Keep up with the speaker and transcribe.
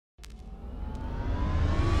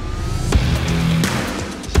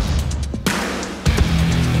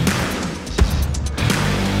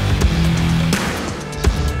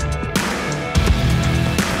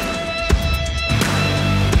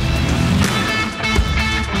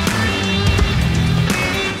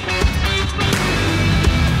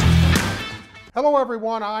Hello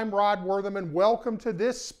everyone, I'm Rod Wortham and welcome to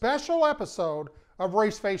this special episode of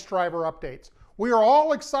Raceface Driver Updates. We are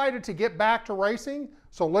all excited to get back to racing,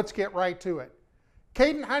 so let's get right to it.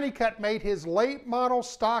 Caden Honeycutt made his late model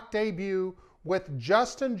stock debut with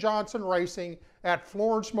Justin Johnson Racing at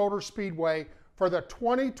Florence Motor Speedway for the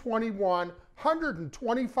 2021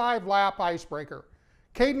 125 lap icebreaker.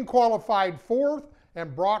 Caden qualified fourth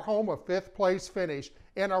and brought home a fifth place finish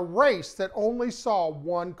in a race that only saw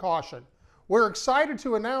one caution. We're excited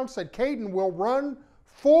to announce that Caden will run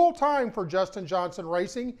full-time for Justin Johnson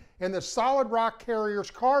Racing in the Solid Rock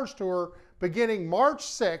Carriers Cars Tour beginning March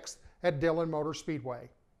 6th at Dillon Motor Speedway.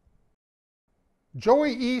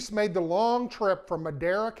 Joey East made the long trip from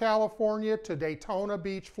Madera, California to Daytona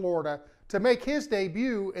Beach, Florida to make his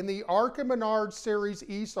debut in the ARCA Menards Series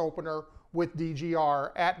East opener with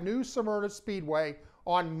DGR at New Smyrna Speedway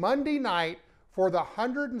on Monday night for the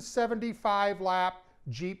 175 lap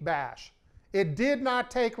Jeep Bash. It did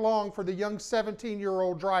not take long for the young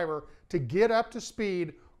 17-year-old driver to get up to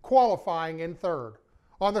speed, qualifying in third.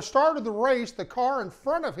 On the start of the race, the car in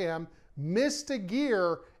front of him missed a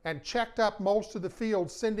gear and checked up most of the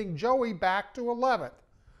field, sending Joey back to 11th.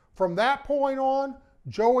 From that point on,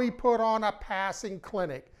 Joey put on a passing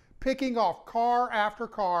clinic, picking off car after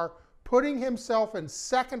car, putting himself in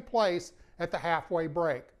second place at the halfway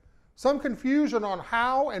break. Some confusion on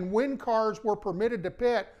how and when cars were permitted to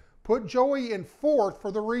pit put Joey in fourth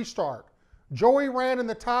for the restart. Joey ran in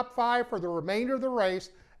the top 5 for the remainder of the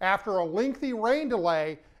race after a lengthy rain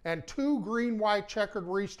delay and 2 green-white checkered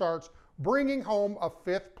restarts, bringing home a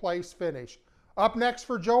fifth place finish. Up next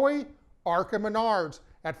for Joey, ARCA Menards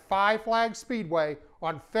at Five Flags Speedway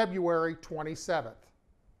on February 27th.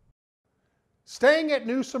 Staying at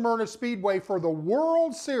New Smyrna Speedway for the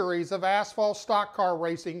World Series of Asphalt Stock Car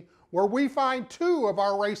Racing, where we find 2 of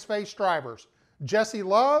our Raceface drivers, Jesse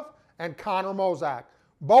Love and Connor Mozak.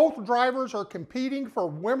 Both drivers are competing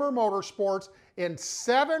for Wimmer Motorsports in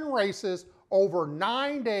 7 races over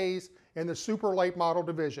 9 days in the Super Late Model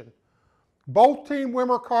division. Both Team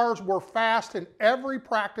Wimmer cars were fast in every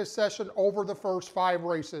practice session over the first 5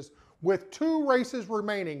 races, with 2 races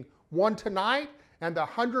remaining, one tonight and the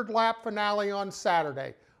 100-lap finale on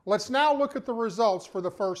Saturday. Let's now look at the results for the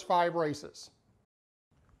first 5 races.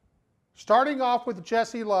 Starting off with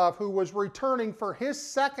Jesse Love, who was returning for his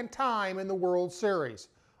second time in the World Series.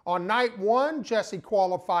 On night 1, Jesse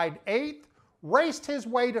qualified 8th, raced his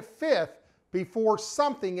way to 5th before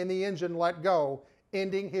something in the engine let go,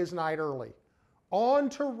 ending his night early. On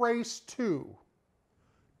to race 2.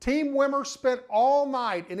 Team Wimmer spent all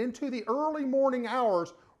night and into the early morning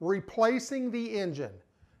hours replacing the engine.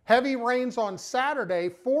 Heavy rains on Saturday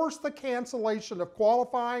forced the cancellation of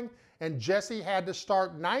qualifying, and Jesse had to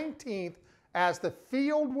start 19th as the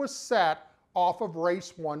field was set off of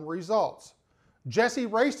race 1 results. Jesse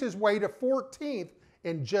raced his way to 14th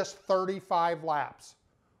in just 35 laps.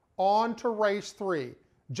 On to race 3.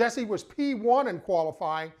 Jesse was P1 in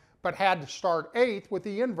qualifying, but had to start 8th with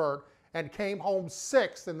the invert and came home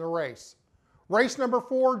 6th in the race. Race number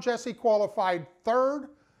 4, Jesse qualified 3rd,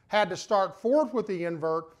 had to start 4th with the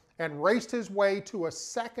invert, and raced his way to a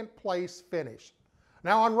 2nd place finish.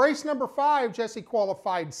 Now on race number 5, Jesse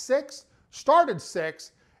qualified 6th, started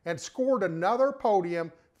 6th, and scored another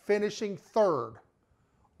podium, finishing 3rd.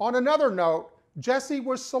 On another note, Jesse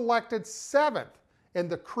was selected 7th in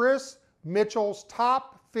the Chris Mitchell's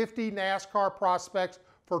Top 50 NASCAR Prospects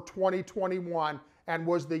for 2021 and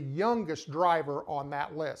was the youngest driver on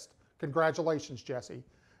that list. Congratulations, Jesse.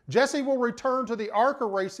 Jesse will return to the ARCA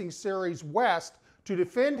Racing Series West to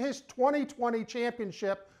defend his 2020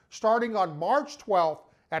 championship starting on March 12th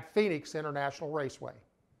at Phoenix International Raceway.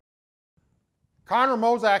 Connor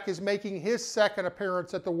Mozak is making his 2nd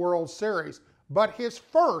appearance at the World Series, but his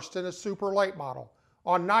 1st in a super late model.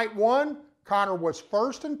 On night 1, Connor was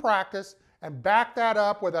 1st in practice and backed that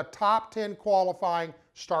up with a top 10 qualifying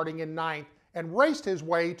starting in 9th and raced his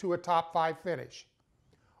way to a top 5 finish.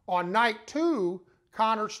 On night 2,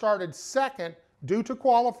 Connor started 2nd due to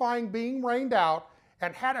qualifying being rained out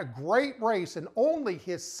and had a great race in only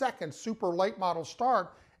his 2nd super late model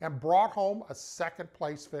start and brought home a 2nd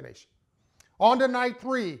place finish. On to night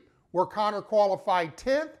 3, where Connor qualified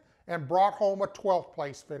 10th and brought home a 12th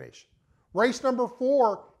place finish. Race number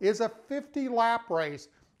 4 is a 50-lap race,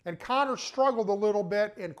 and Connor struggled a little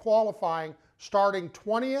bit in qualifying, starting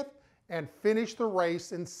 20th and finished the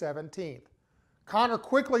race in 17th. Connor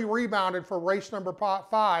quickly rebounded for race number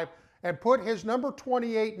 5 and put his number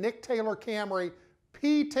 28 Nick Taylor Camry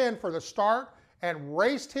P10 for the start and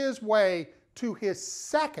raced his way to his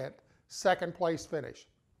 2nd place finish.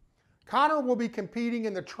 Connor will be competing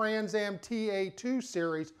in the Trans Am TA2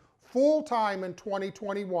 Series full-time in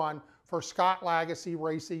 2021 for Scott Lagasse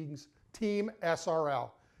Racing's Team SRL.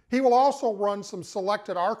 He will also run some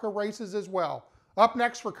selected ARCA races as well. Up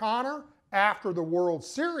next for Connor, after the World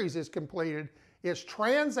Series is completed, is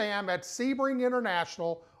Trans Am at Sebring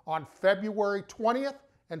International on February 20th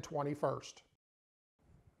and 21st.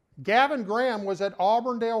 Gavin Graham was at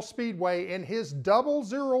Auburndale Speedway in his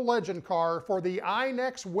 00 Legend car for the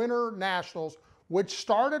INEX Winter Nationals, which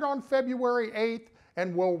started on February 8th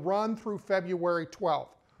and will run through February 12th.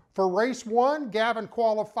 For race 1, Gavin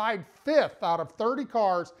qualified 5th out of 30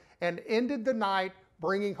 cars and ended the night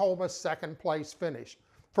bringing home a second place finish.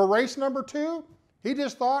 For race number 2, he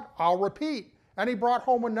just thought, I'll repeat, and he brought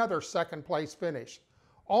home another second place finish.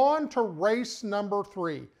 On to race number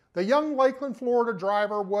 3. The young Lakeland, Florida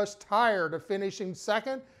driver was tired of finishing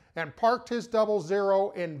second and parked his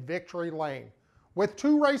 00 in victory lane. With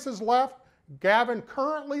 2 races left, Gavin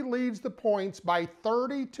currently leads the points by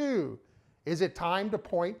 32. Is it time to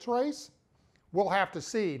points race? We'll have to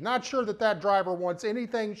see. Not sure that driver wants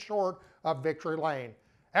anything short of victory lane.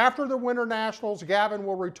 After the Winter Nationals, Gavin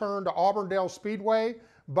will return to Auburndale Speedway,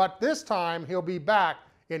 but this time he'll be back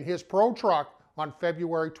in his pro truck on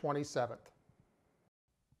February 27th.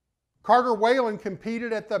 Carter Whalen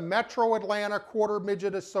competed at the Metro Atlanta Quarter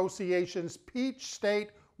Midget Association's Peach State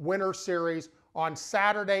Winter Series on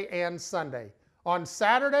Saturday and Sunday. On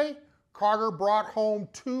Saturday, Carter brought home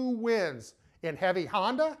 2 wins in heavy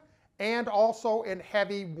Honda and also in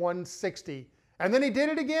heavy 160. And then he did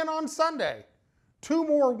it again on Sunday. 2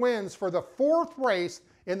 more wins for the 4th race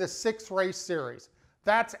in the 6 race series.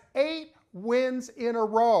 That's 8 wins in a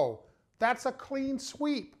row. That's a clean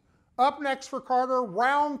sweep. Up next for Carter,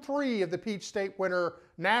 round 3 of the Peach State Winter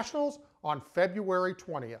Nationals on February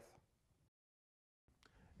 20th.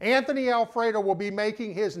 Anthony Alfredo will be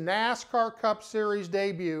making his NASCAR Cup Series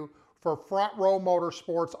debut for Front Row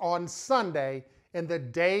Motorsports on Sunday in the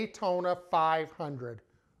Daytona 500.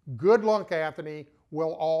 Good luck, Anthony.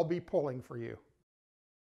 We'll all be pulling for you.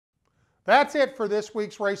 That's it for this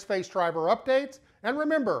week's Raceface Driver Updates. And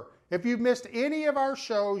remember, if you've missed any of our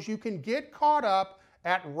shows, you can get caught up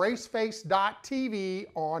at raceface.tv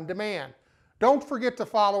on demand. Don't forget to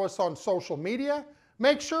follow us on social media.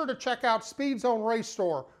 Make sure to check out Speed Zone Race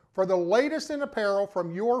Store for the latest in apparel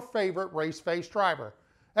from your favorite Raceface driver.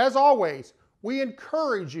 As always, we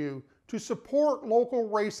encourage you to support local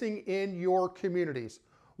racing in your communities.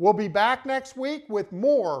 We'll be back next week with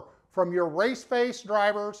more from your Raceface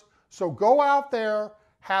drivers, so go out there,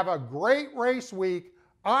 have a great race week.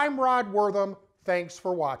 I'm Rod Wortham. Thanks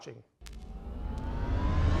for watching.